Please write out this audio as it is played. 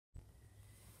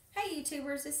Hey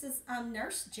YouTubers, this is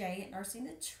Nurse J at Nursing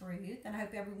the Truth, and I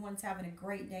hope everyone's having a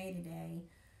great day today.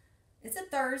 It's a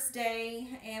Thursday,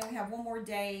 and we have one more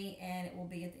day, and it will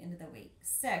be at the end of the week.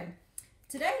 So,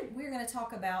 today we're going to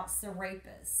talk about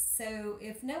Serapis. So,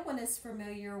 if no one is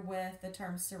familiar with the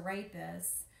term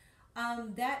Serapis,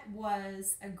 that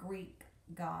was a Greek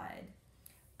god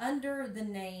under the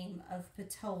name of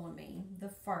Ptolemy the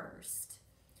First.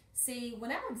 See,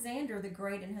 when Alexander the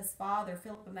Great and his father,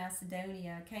 Philip of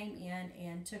Macedonia, came in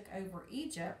and took over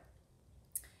Egypt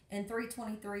in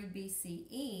 323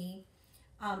 BCE,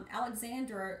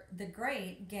 Alexander the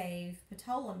Great gave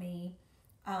Ptolemy,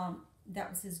 that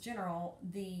was his general,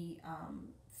 the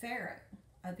Pharaoh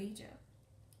of Egypt.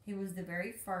 He was the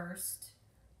very first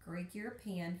Greek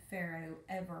European pharaoh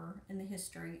ever in the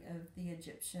history of the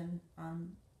Egyptian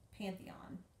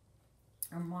pantheon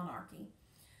or monarchy.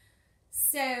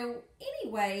 So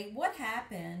anyway, what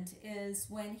happened is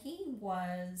when he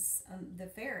was the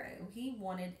Pharaoh, he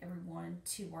wanted everyone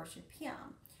to worship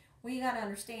him. Well, you got to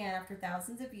understand, after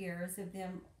thousands of years of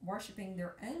them worshiping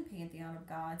their own pantheon of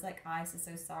gods like Isis,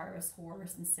 Osiris,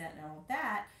 Horus, and Set, and all of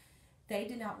that, they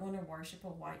did not want to worship a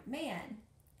white man.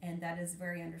 And that is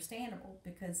very understandable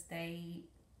because they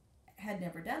had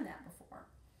never done that before.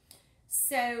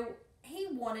 So he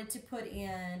wanted to put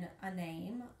in a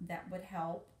name that would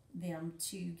help them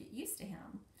to get used to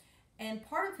him. And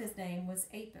part of his name was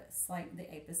Apis, like the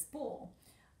Apis bull.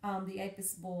 The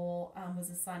Apis bull was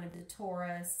a sign of the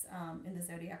Taurus in the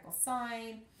zodiacal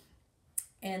sign.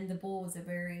 And the bull was a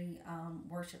very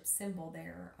worshipped symbol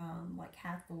there, like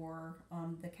Hathor,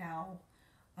 the cow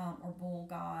or bull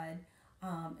god,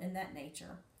 and that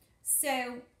nature.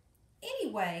 So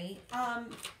anyway,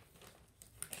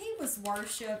 he was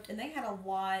worshipped, and they had a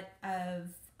lot of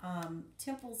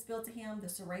temples built to him, the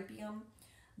Serapeum,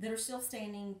 that are still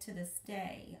standing to this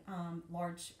day.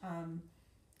 Large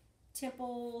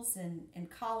temples and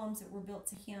columns that were built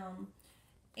to him.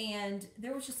 And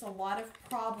there was just a lot of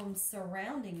problems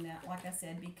surrounding that, like I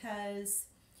said, because,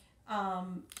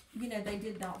 they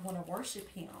did not want to worship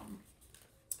him.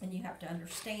 And you have to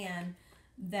understand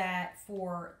that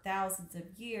for thousands of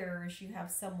years, you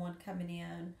have someone coming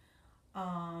in,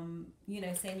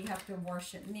 saying you have to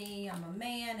worship me, I'm a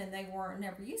man, and they weren't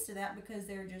never used to that because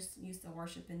they're just used to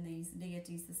worshiping these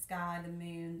deities, the sky, the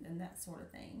moon, and that sort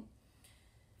of thing.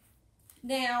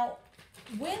 Now,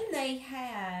 when they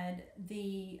had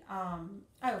the,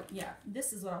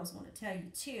 this is what I was going to tell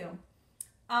you too.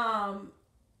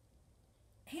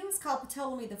 He was called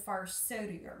Ptolemy the First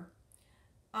Soter.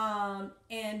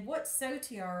 And what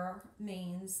Soter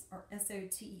means, or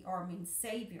S-O-T-E-R, means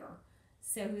savior.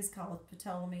 So he was called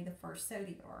Ptolemy the First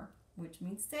Soter, which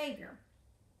means savior.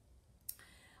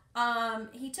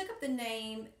 He took up the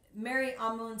name Mary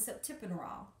Amun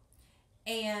Septipenra,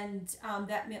 and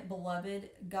that meant beloved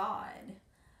God,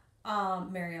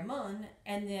 Mary Amun,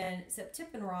 and then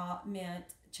Septipenra meant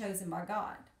chosen by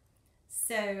God.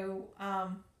 So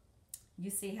you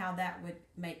see how that would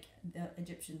make the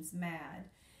Egyptians mad.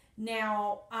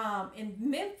 Now, in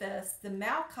Memphis, the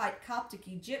Malachite Coptic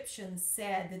Egyptians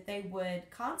said that they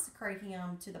would consecrate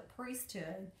him to the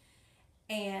priesthood,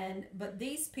 but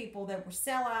these people that were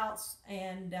sellouts,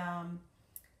 and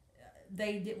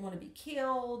they didn't want to be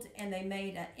killed, and they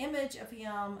made an image of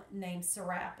him named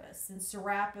Serapis. And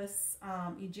Serapis,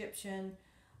 Egyptian,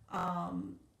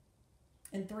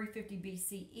 in 350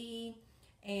 BCE,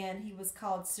 and he was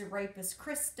called Serapis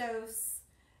Christos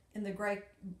in the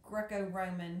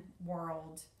Greco-Roman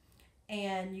world.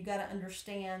 And you got to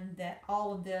understand that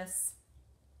all of this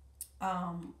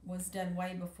was done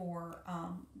way before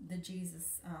the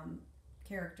Jesus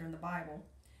character in the Bible.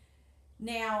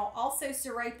 Now, also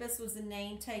Serapis was a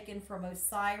name taken from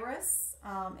Osiris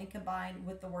and combined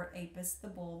with the word Apis, the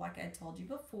bull, like I told you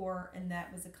before, and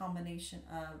that was a combination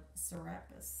of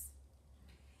Serapis.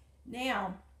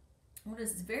 Now, what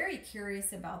is very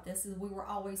curious about this is we were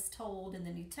always told in the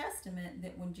New Testament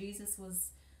that when Jesus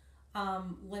was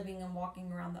living and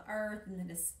walking around the earth, and that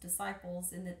his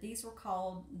disciples, and that these were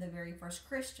called the very first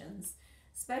Christians,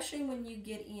 especially when you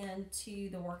get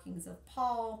into the workings of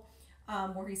Paul,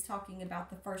 where he's talking about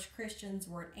the first Christians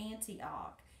were at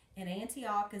Antioch, and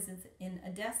Antioch is in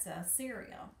Edessa,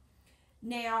 Syria.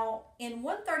 Now, in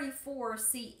 134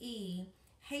 CE,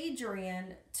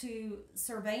 Hadrian to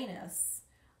Servanus,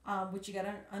 which you got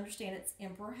to understand, it's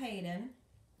Emperor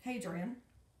Hadrian,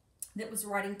 that was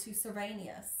writing to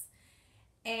Servanus.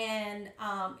 And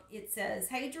it says,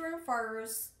 Hadrian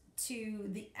refers to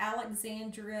the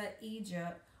Alexandria,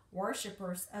 Egypt,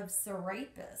 worshippers of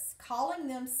Serapis, calling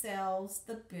themselves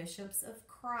the bishops of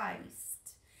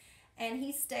Christ. And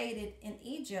he stated, in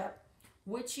Egypt,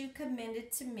 which you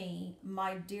commended to me,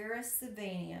 my dearest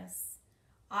Sylvanus,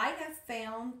 I have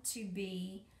found to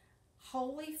be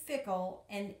wholly fickle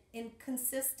and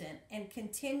inconsistent, and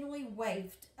continually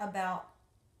wafted about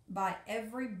by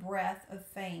every breath of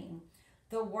fame.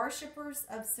 The worshippers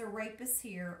of Serapis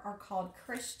here are called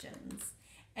Christians,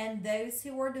 and those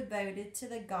who are devoted to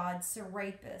the god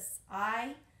Serapis,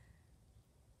 I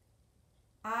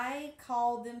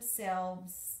call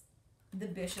themselves the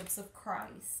bishops of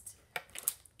Christ.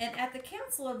 And at the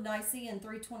Council of Nicaea in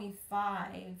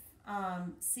 325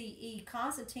 CE,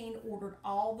 Constantine ordered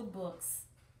all the books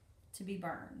to be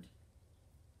burned.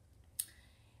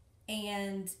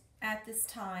 And at this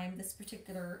time, this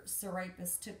particular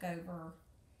Serapis took over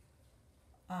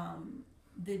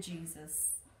the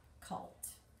Jesus cult.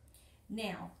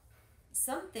 Now,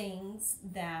 some things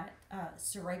that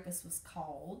Serapis was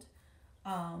called,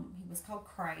 he was called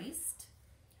Christ.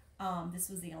 This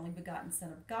was the only begotten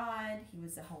Son of God. He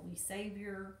was a holy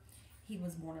Savior. He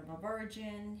was born of a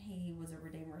virgin. He was a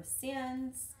redeemer of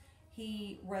sins.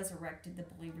 He resurrected the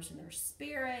believers in their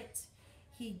spirit.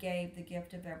 He gave the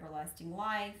gift of everlasting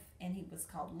life, and he was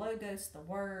called Logos, the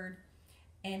Word,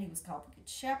 and he was called the Good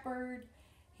Shepherd.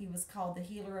 He was called the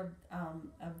healer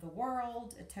of the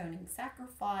world, atoning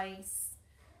sacrifice,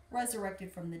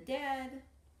 resurrected from the dead.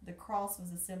 The cross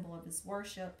was a symbol of his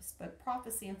worship, spoke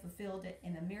prophecy and fulfilled it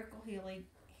in a miracle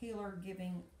healer,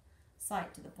 giving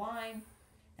sight to the blind,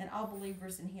 and all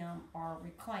believers in him are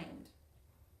reclaimed.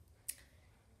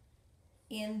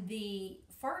 In the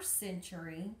first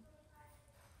century,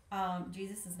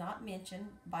 Jesus is not mentioned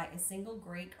by a single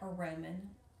Greek or Roman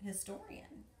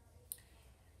historian,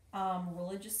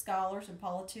 religious scholars and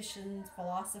politicians,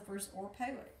 philosophers, or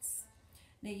poets.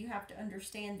 Now you have to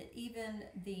understand that even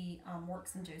the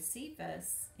works in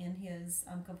Josephus, in his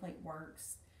complete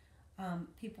works,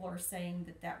 people are saying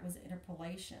that that was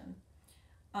interpolation.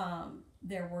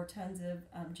 There were tons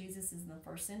of Jesus in the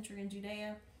first century in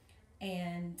Judea,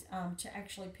 and to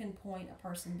actually pinpoint a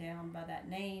person down by that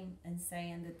name and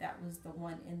saying that that was the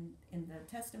one in the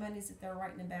testimonies that they're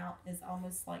writing about is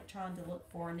almost like trying to look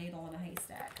for a needle in a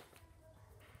haystack.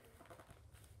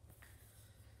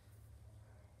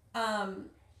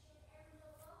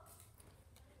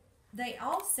 They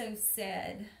also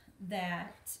said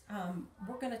that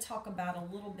we're going to talk about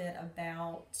a little bit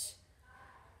about,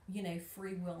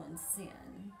 free will and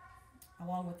sin,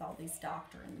 along with all these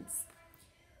doctrines.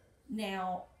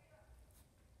 Now,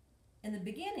 in the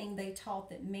beginning, they taught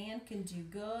that man can do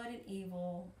good and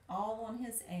evil all on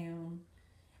his own,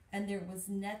 and there was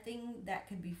nothing that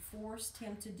could be forced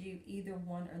him to do either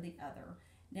one or the other.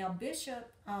 Now,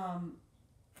 Bishop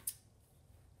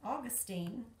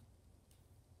Augustine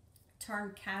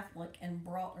turned Catholic and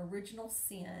brought original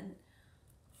sin,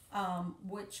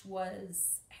 which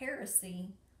was heresy,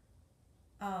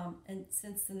 and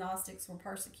since the Gnostics were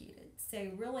persecuted.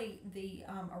 So really the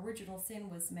original sin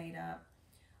was made up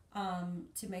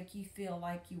to make you feel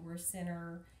like you were a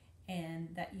sinner and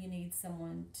that you need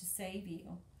someone to save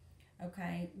you,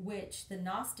 okay, which the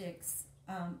Gnostics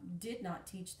did not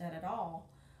teach that at all.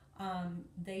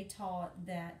 They taught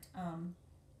that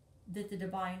that the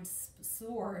divine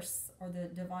source or the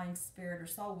divine spirit or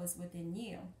soul was within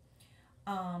you.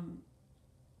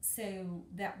 So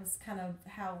that was kind of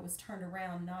how it was turned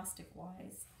around Gnostic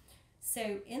wise.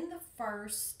 So in the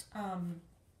first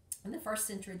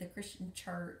century, the Christian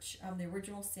church, the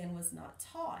original sin was not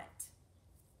taught.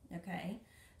 Okay,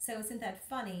 so isn't that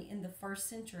funny? In the first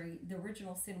century, the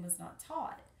original sin was not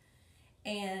taught,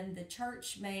 and the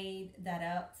church made that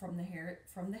up from the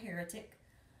heretic.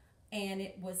 And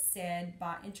it was said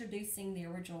by introducing the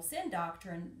original sin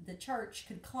doctrine, the church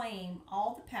could claim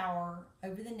all the power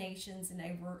over the nations and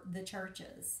over the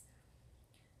churches.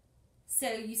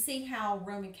 So you see how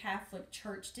Roman Catholic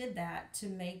Church did that to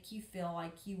make you feel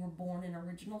like you were born in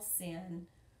original sin,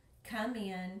 come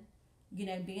in,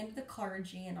 be into the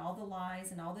clergy and all the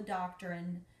lies and all the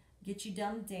doctrine, get you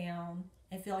dumbed down,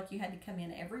 and feel like you had to come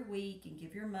in every week and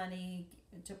give your money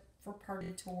for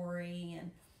purgatory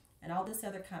and all this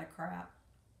other kind of crap.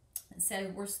 And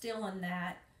so we're still in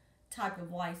that type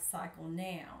of life cycle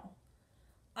now.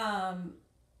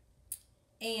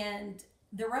 And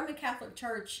the Roman Catholic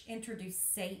Church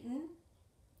introduced Satan,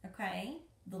 okay,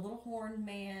 the little horned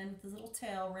man with his little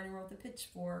tail running around with a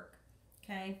pitchfork,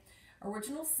 okay,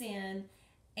 original sin,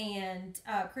 and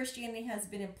Christianity has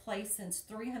been in place since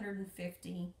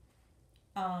 350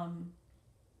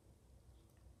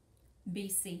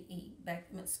 BCE,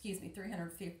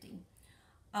 350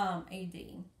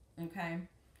 AD, okay?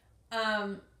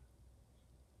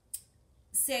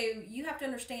 So you have to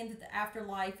understand that the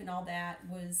afterlife and all that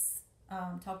was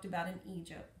talked about in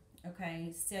Egypt,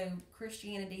 Okay, so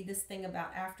Christianity, this thing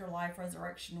about afterlife,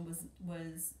 resurrection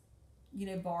was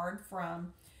barred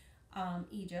from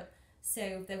Egypt. So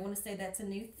if they want to say that's a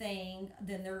new thing,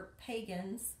 then they're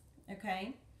pagans.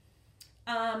 Okay.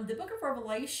 The book of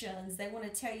Revelations, they want to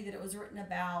tell you that it was written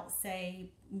about,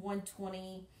 say,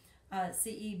 120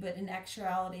 CE, but in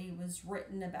actuality, it was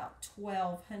written about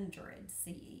 1200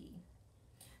 CE.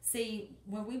 See,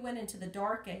 when we went into the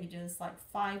Dark Ages, like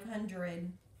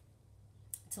 500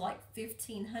 to like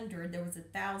 1500, there was a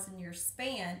 1,000-year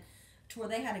span to where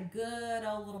they had a good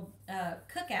old little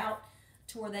cookout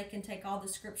to where they can take all the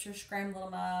scriptures, scramble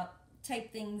them up,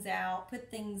 take things out,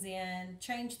 put things in,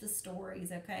 change the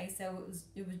stories. Okay, so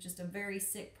it was just a very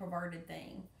sick, perverted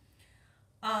thing.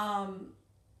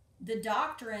 The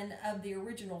doctrine of the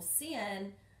original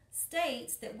sin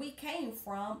states that we came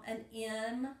from an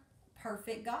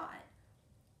imperfect God.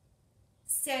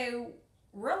 So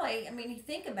really, I mean, you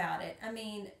think about it. I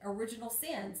mean, original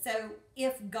sin. So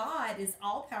if God is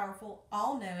all powerful,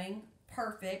 all knowing,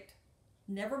 perfect,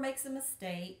 never makes a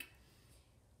mistake,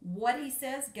 what he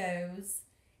says goes,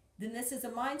 then this is a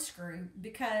mind screw,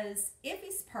 because if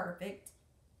he's perfect,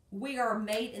 we are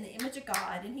made in the image of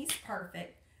God and he's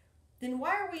perfect, then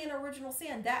why are we in original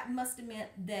sin? That must have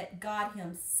meant that God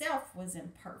himself was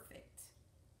imperfect.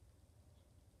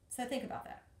 So think about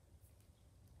that.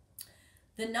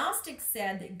 The Gnostics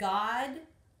said that God,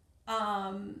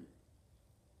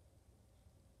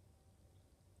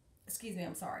 excuse me,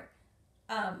 I'm sorry.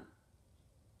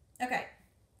 Okay,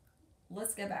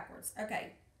 let's go backwards.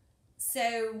 Okay,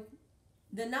 so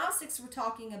the Gnostics were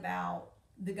talking about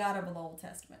the God of the Old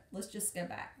Testament. Let's just go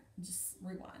back, just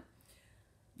rewind.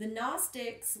 The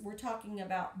Gnostics were talking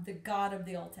about the God of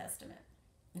the Old Testament.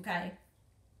 Okay,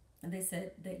 and they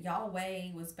said that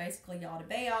Yahweh was basically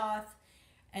Yahweh,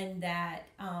 and that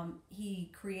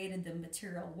he created the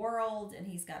material world, and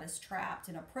he's got us trapped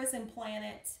in a prison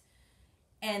planet,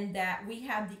 and that we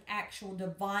have the actual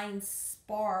divine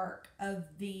spark of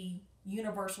the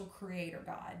universal creator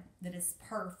God that is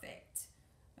perfect.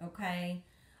 Okay,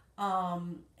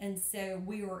 and so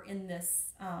we were in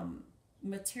this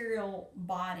material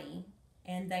body,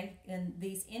 and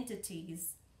these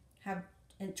entities have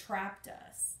entrapped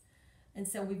us. And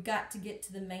so we've got to get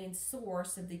to the main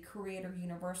source of the creator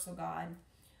universal God,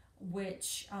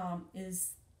 which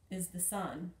is the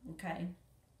Son. Okay.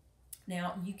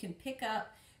 Now you can pick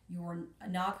up your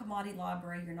Nag Hammadi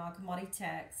library, your Nag Hammadi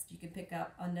text. You can pick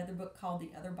up another book called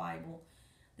the Other Bible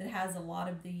that has a lot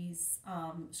of these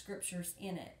scriptures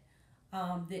in it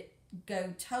that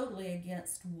go totally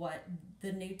against what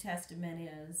the New Testament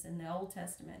is and the Old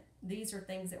Testament. These are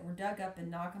things that were dug up in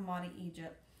Nag Hammadi,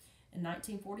 Egypt, in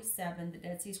 1947. The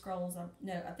Dead Sea Scrolls,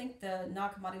 I think the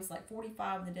Nag Hammadi was like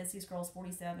 45 and the Dead Sea Scrolls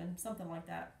 47, something like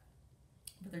that.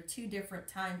 But they're two different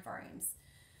time frames.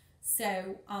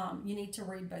 So you need to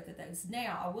read both of those.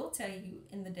 Now, I will tell you,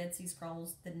 in the Dead Sea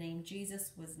Scrolls, the name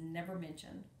Jesus was never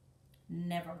mentioned.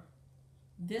 Never.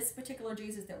 This particular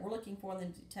Jesus that we're looking for in the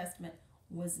New Testament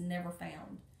was never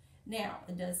found. Now,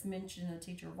 it does mention a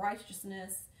teacher of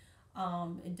righteousness.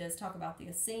 It does talk about the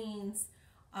Essenes,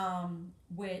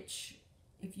 which,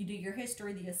 if you do your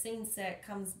history, the Essene sect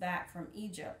comes back from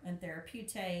Egypt, and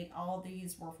Therapeutic, all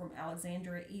these were from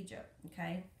Alexandria, Egypt.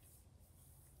 Okay,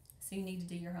 so you need to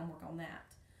do your homework on that.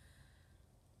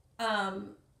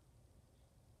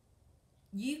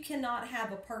 You cannot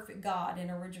have a perfect God in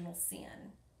original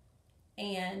sin,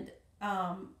 and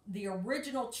the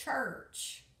original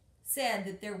church said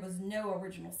that there was no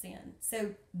original sin.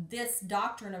 So this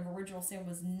doctrine of original sin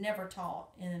was never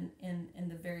taught in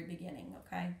the very beginning.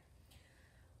 Okay.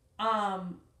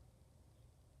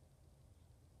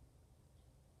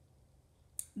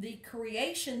 The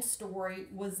creation story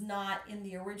was not in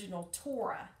the original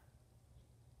Torah.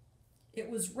 It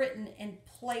was written and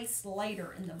placed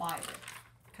later in the Bible.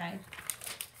 Okay.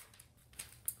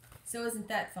 So isn't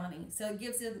that funny? So it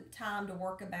gives them time to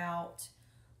work about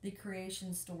the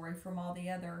creation story from all the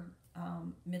other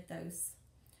mythos.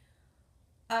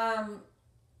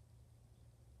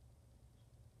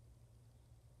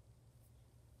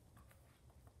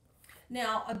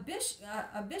 Now, a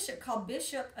bishop called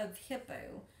Bishop of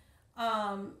Hippo,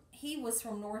 he was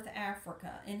from North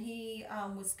Africa, and he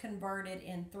was converted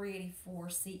in 384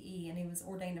 CE, and he was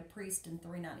ordained a priest in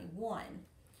 391.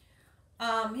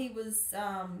 He was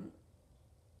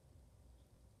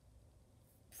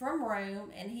from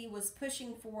Rome, and he was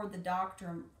pushing for the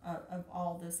doctrine of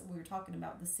all this. We were talking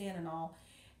about the sin and all,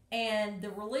 and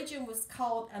the religion was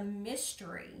called a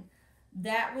mystery.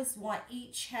 That was why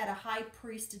each had a high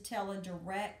priest to tell a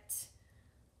direct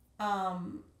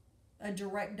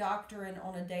doctrine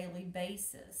on a daily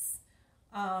basis.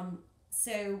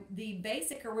 So the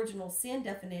basic original sin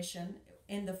definition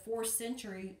in the 4th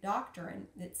century doctrine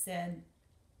that said,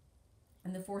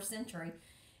 in the 4th century,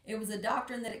 it was a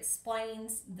doctrine that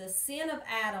explains the sin of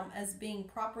Adam as being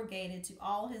propagated to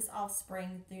all his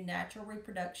offspring through natural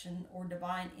reproduction or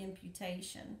divine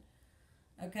imputation.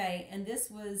 Okay, and this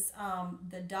was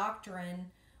the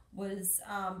doctrine was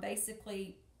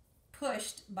basically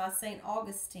pushed by St.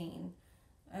 Augustine.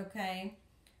 Okay.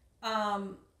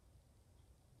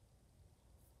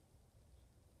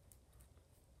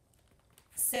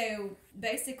 So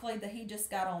basically, he just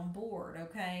got on board.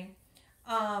 Okay.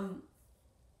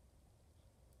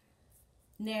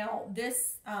 Now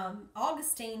this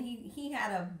Augustine, he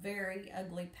had a very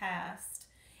ugly past,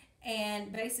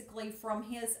 and basically from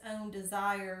his own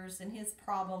desires and his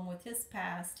problem with his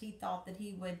past, he thought that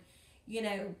he would,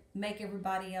 make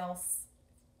everybody else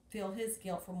feel his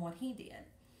guilt from what he did.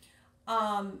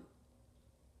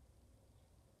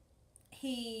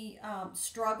 He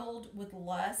struggled with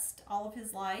lust all of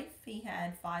his life. He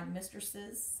had 5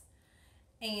 mistresses,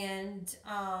 and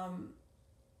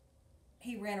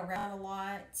he ran around a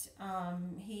lot.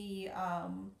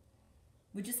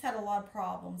 We just had a lot of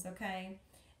problems, okay?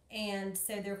 And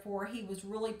so therefore he was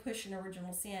really pushing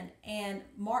original sin. And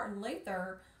Martin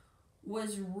Luther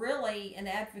was really an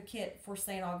advocate for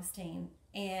St. Augustine.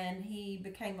 And he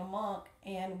became a monk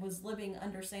and was living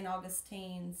under St.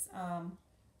 Augustine's,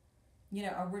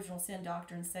 original sin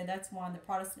doctrine. So that's why in the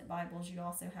Protestant Bibles you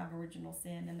also have original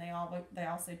sin, and they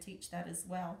also teach that as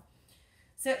well.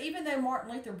 So even though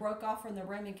Martin Luther broke off from the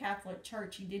Roman Catholic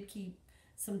Church, he did keep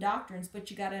some doctrines, but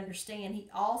you got to understand he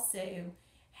also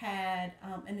had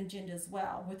an agenda as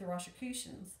well with the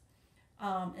Rosicrucians.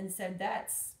 And so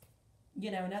that's,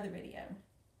 another video.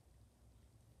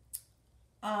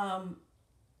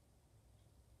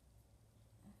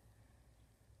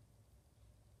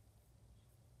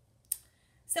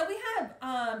 So we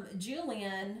have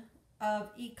Julian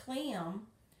of Ecleum.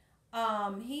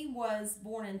 He was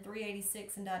born in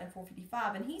 386 and died in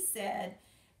 455, and he said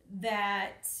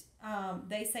that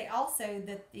they say also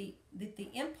that the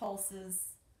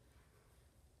impulses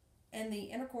and the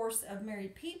intercourse of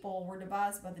married people were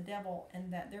devised by the devil,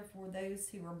 and that therefore those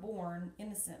who are born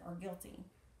innocent are guilty.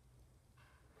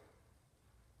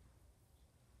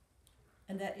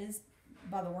 And that is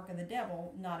by the work of the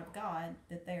devil, not of God,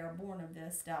 that they are born of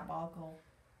this diabolical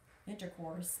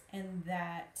intercourse, and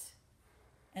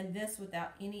this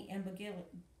without any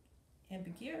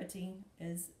ambiguity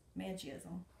is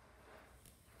Manchiism.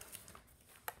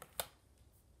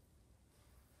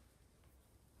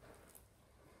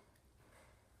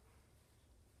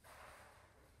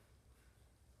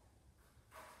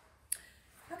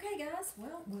 Okay, guys,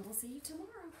 well, we will see you tomorrow.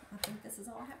 I think this is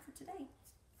all I have for today.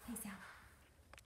 Peace out.